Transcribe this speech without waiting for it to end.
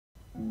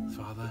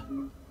Father,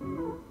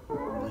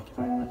 thank you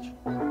very much.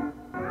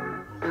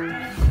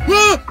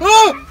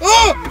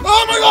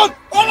 Oh my god!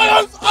 Oh my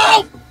god!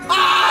 Oh!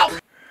 Oh!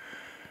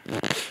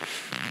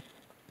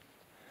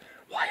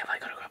 Why have I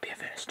got to go up here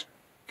first?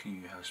 Can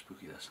you hear how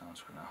spooky that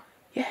sounds right now?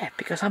 Yeah,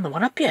 because I'm the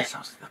one up here. It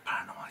sounds like the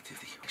paranormal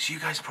activity. So you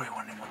guys are probably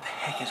wondering what the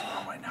heck is going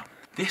on right now.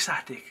 This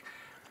attic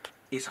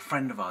is a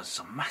friend of ours. It's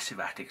a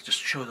massive attic. Just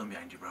show them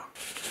behind you, bro.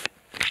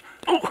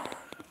 Oh!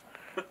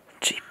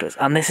 Jeepers.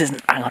 And this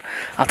isn't... Hang on.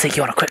 I'll take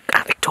you on a quick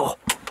attic tour.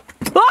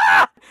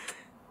 Ah!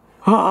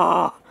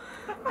 Oh!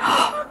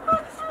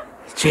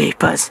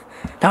 Jeepers.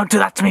 Don't do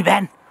that to me,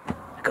 Ben.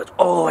 It goes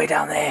all the way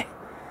down there.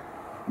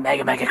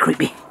 Mega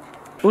creepy.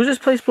 Who's this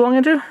place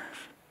belonging to?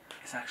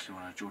 It's actually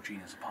one of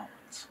Georgina's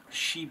apartments.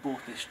 She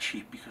bought this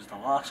cheap because the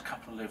last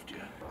couple lived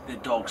here. Their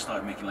dogs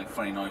started making like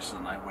funny noises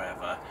at night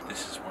wherever.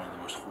 This is one of the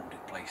most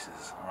haunted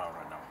places around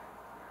right now.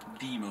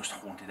 The most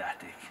haunted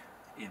attic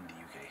in the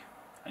UK.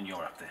 And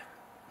you're up there.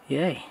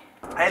 Yay.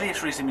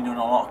 Elliot's recently been doing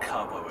a lot of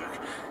cowboy work,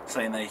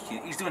 saying that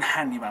he's doing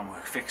handyman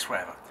work, fix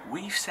wherever.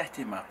 We've set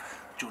him up.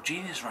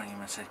 Georgina's rang him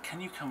and said, can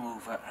you come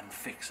over and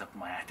fix up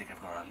my attic?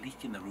 I've got a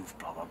leak in the roof,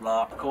 blah blah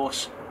blah. Of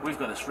course, we've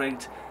got this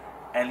rigged.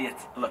 Elliot,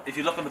 look, if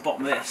you look on the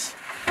bottom of this,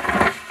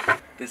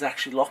 there's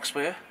actually locks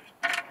for you.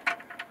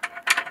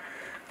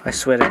 I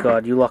swear to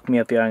God, you lock me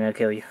up here, I'm gonna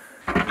kill you.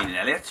 Meaning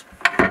Elliot?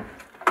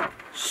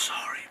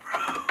 Sorry,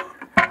 bro.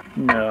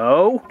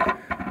 No.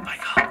 I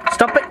can't.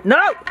 Stop it!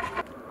 No!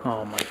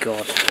 Oh my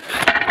God.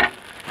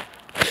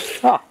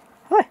 Oh,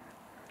 hi.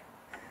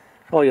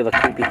 Oh, you look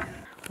creepy.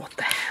 What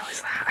the hell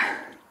is that?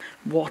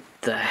 What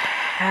the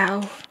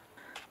hell?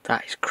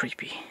 That is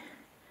creepy.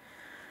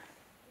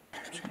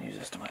 I'm just gonna use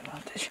this to my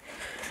advantage.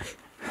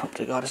 Hope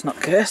to God it's not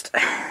cursed.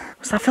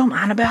 What's that film,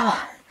 Annabelle?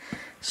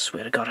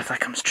 Swear to God if that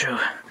comes true,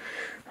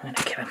 I'm gonna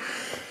kill him.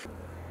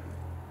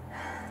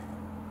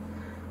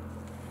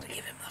 To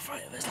give him the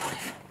fright of his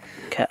life.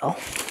 Kettle.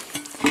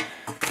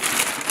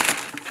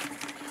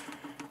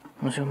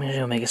 I'm assuming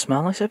it'll make it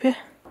smell nice up here.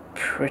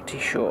 Pretty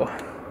sure.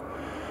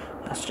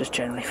 That's just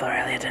generally for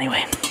Elliot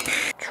anyway.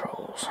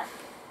 Trolls.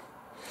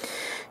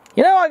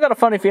 You know, I got a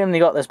funny feeling they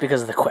got this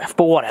because of the quiff,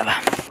 but whatever.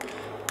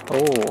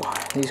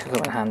 Oh, these could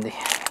come in handy.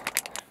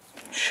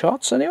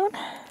 Shots, anyone?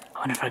 I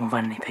wonder if I can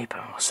find any paper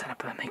and we'll set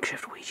up a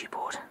makeshift Ouija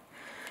board.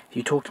 If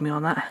you talk to me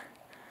on that,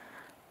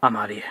 I'm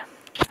out of here.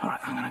 Alright,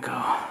 I'm gonna go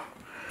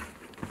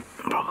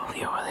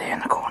probably over there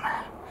in the corner.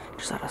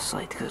 Just out of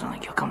sight because I don't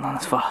think he'll come down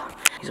this far.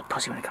 He's a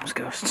pussy when it comes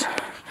to ghosts.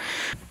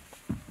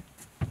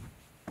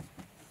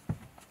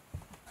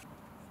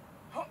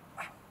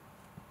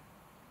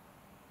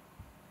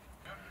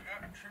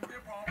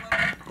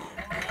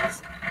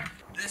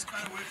 This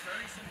kind of works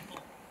very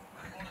simple,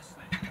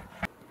 honestly.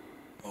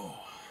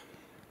 Oh.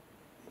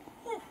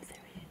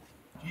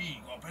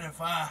 Gee, got a bit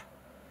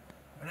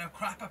of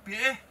crap up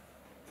here.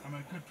 I'm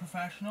a good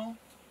professional.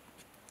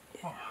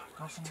 Oh,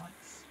 got some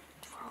lights.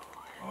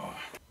 Oh.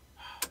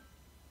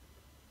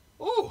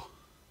 Oh.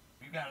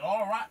 You got a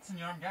lot of rats in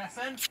here, I'm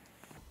guessing.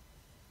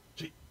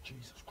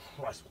 Jesus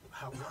Christ, what the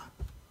hell is that?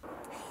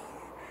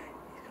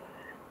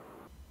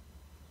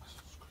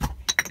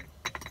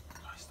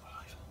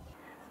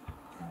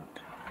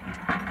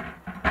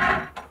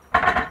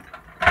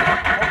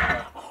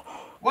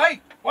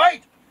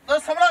 Wait!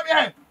 There's someone up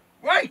here!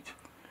 Wait!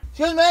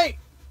 Excuse me!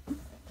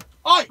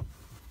 Oi!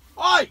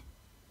 Why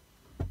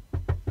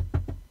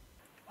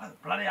the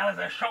bloody hell is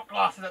there shot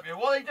glasses up here?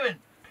 What are they doing?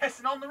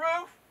 Pissing on the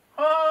roof?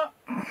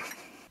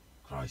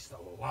 Christ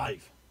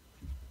alive.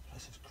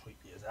 This is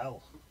creepy as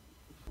hell.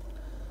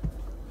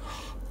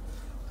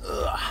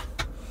 Ugh.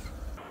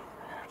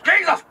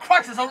 Jesus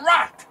Christ, there's a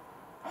rat!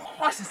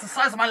 Christ, it's the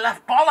size of my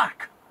left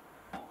bollock!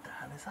 What the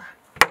hell is that?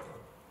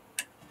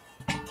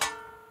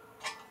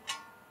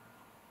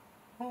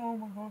 Oh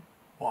my God.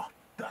 What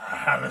the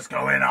hell is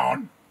going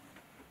on?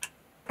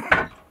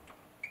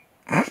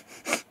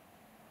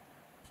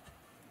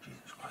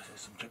 Jesus Christ,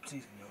 there's some gypsies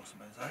in here or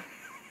something, is there?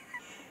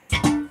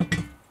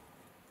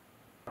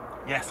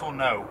 Yes or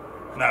no?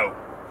 No.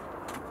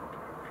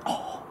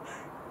 Oh.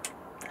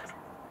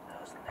 That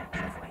was the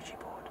makeshift Ouija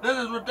board. This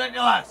is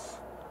ridiculous!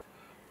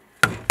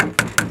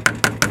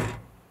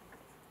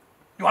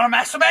 You wanna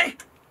mess with me?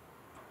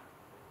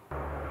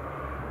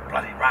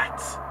 Bloody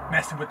rats.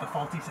 Messing with the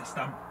faulty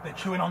system. They're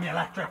chewing on the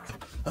electrics.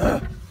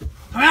 Come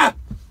here!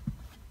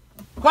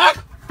 Quick!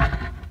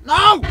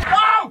 No!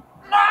 No!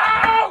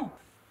 No!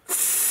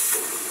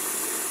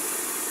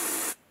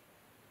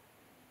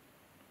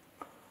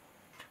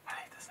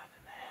 Hey, there's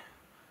nothing there.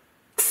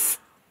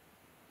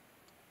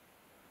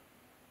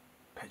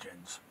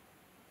 Pigeons.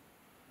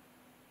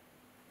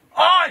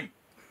 Oi!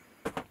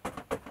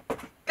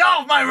 Get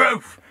off my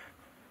roof!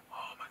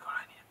 Oh my God,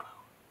 I need a poo.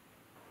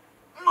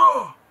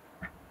 Oh!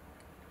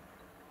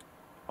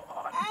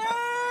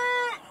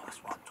 That's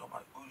what I'm talking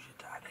about. Who's your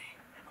daddy?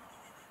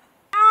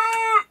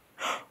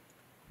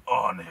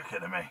 Oh, no, you're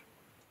kidding me.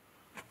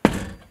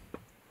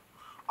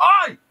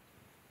 Oi!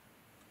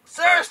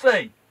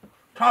 Seriously?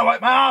 Trying to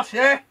wipe my ass,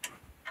 yeah?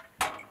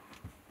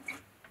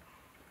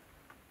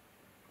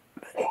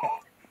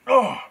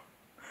 Oh.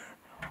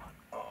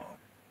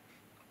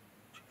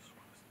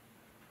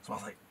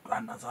 Smells like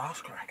Grandad's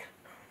arse crack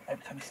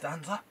every time he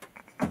stands up.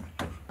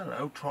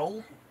 Hello,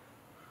 troll.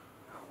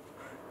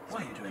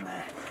 What are you doing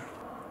there?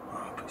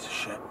 Oh, piece of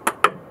shit.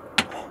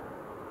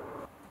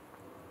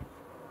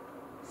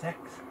 Sex.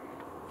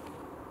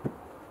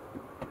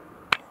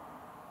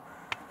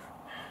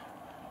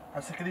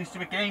 I'm sick of these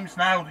stupid games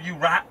now, you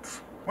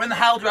rats. When the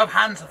hell do you have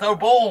hands to throw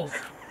balls?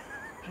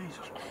 Jesus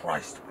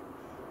Christ.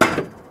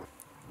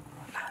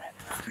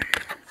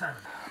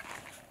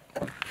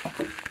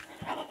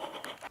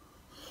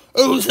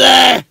 Who's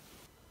there?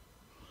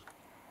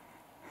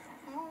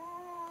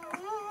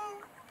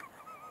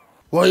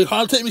 Well, you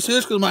can't take me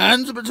serious because my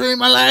hands are between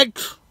my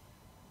legs.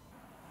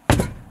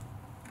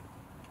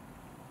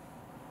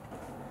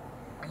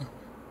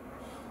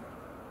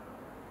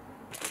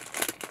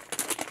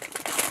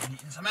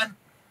 Eating something?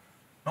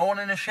 No one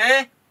in a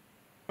share?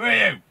 Who are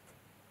you?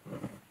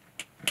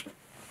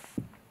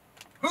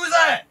 Who's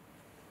there?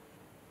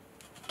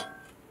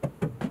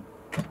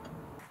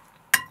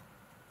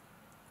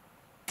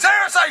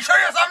 Seriously, show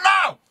yourself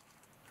now!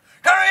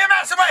 Who are you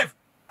messing with?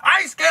 I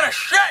ain't scared of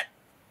shit!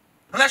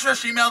 Unless you're a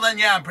female, then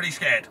yeah, I'm pretty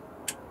scared.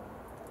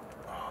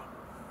 Oh.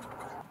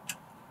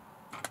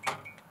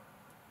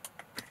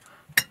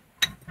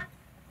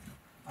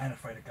 I ain't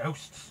afraid of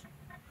ghosts.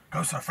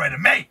 Ghosts are afraid of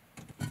me!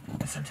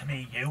 Listen to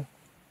me, you.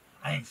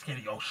 I ain't scared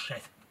of your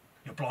shit.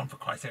 You're blonde, for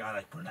Christ's sake, I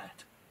like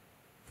brunette.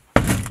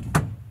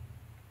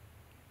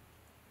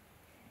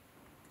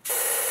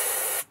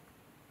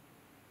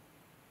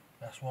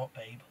 Guess what,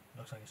 babe?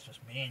 Looks like it's just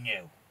me and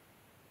you.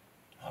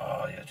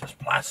 Oh, you're just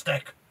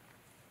plastic.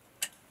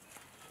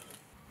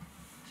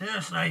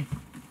 Seriously.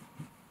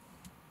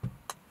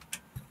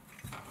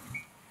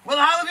 Where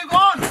the hell have you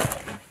gone?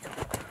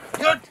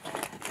 You're...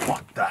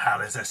 What the hell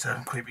is this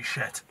creepy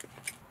shit?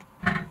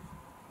 I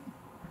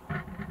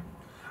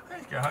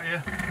need to get out of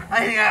here. I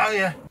need to get out of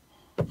here.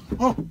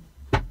 Oh.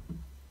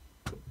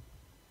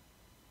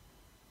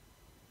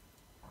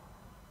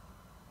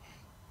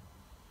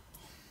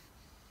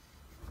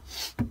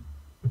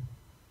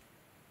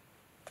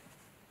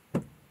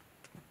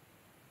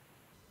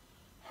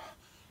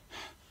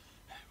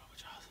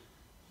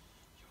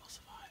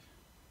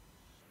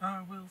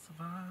 I will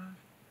survive.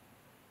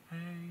 Hey,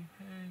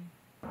 hey,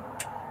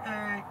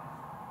 hey.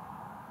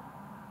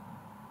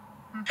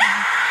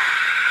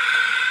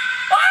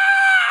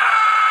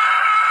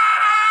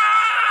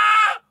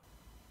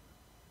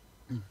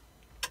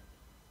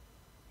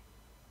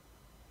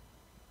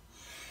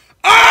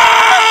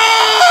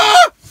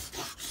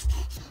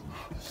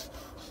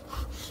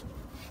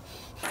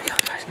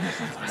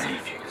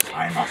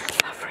 I must.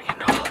 That freaking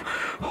doll.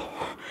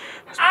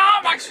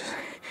 Oh my God.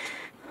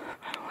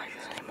 I don't like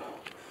this anymore.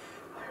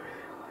 I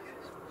really don't like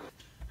this.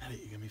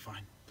 Elliot, you're gonna be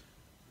fine.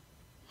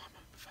 I'm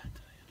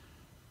offended.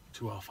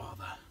 To our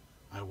Father,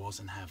 I was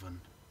in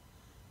heaven.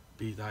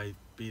 Be thy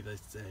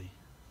day.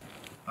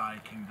 Thy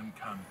kingdom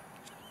come.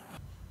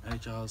 Hey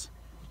Charles,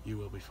 you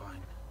will be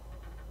fine.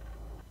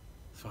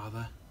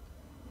 Father,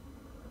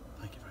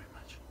 thank you very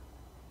much.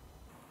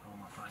 Oh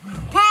my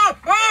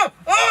God!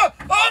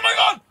 Oh my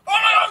God! Oh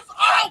my God!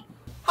 Help!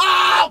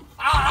 Help!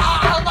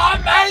 Help! On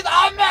me!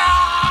 On me!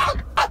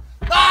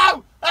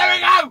 No! There we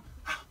go!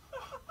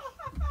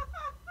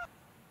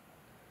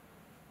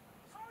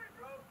 Sorry,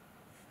 bro.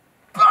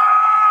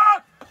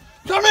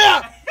 Come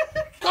here!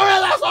 Come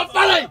here, that's not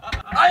funny!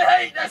 I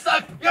hate this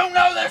stuff! You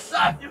know this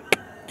stuff!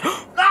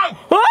 No!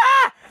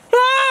 Ah!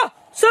 Ah!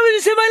 Somebody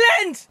just hit my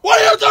lens! What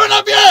are you doing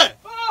up here?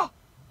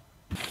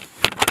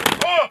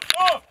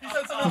 He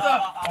said someone's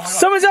up!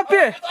 Someone's up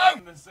here!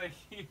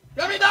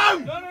 Get me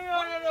down!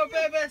 No,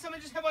 bear,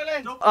 someone just hit my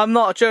lens. I'm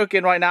not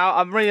joking right now.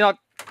 I'm really not.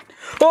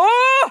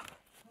 Oh!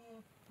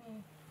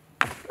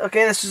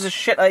 Okay, this is a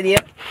shit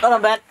idea. Hold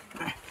on, Ben.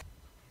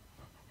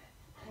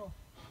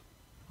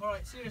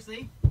 Alright,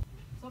 seriously.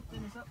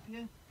 Something is up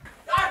here.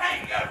 I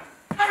hate you!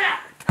 Come here!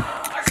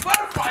 I swear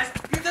to Christ,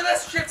 you do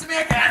this shit to me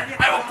again,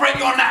 I will break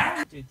your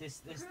neck! Dude,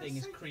 this thing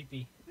is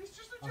creepy.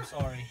 I'm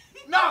sorry.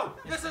 No!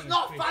 This is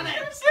not funny!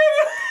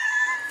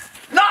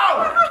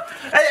 No!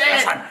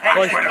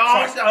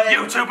 Hey,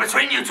 you two,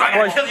 between you two, I'm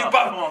gonna kill you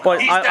both! Boys,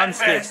 He's I'm dead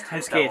scared. first.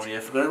 I'm scared.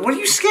 What are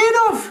you scared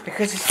of?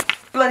 Because it's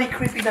bloody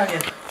creepy down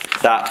here.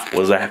 That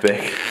was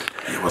epic.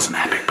 It wasn't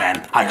epic,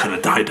 Ben. I could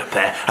have died up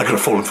there. I could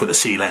have fallen through the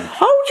ceiling.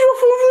 How would you have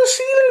fallen through the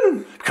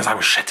ceiling? Because I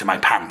was shit in my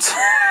pants.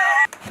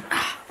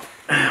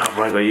 Oh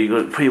my God, you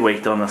got pretty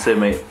weight on, that's it,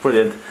 mate.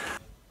 Brilliant.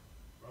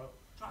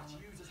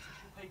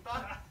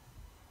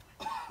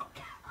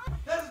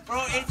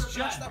 Bro, it's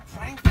just a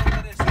prank.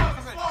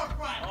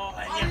 Oh,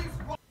 yeah.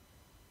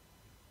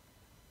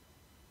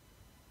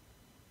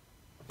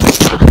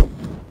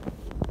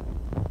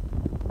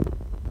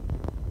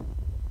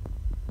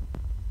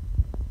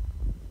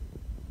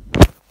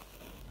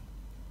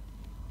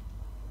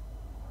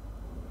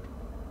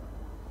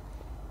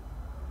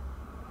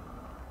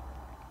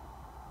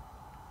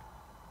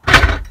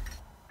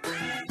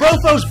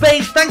 Brofos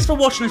babes, thanks for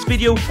watching this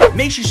video.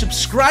 Make sure you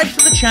subscribe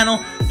to the channel,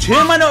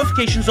 turn my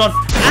notifications on,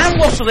 and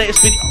watch the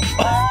latest video.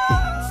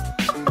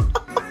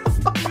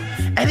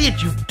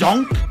 Elliot, you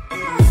donk.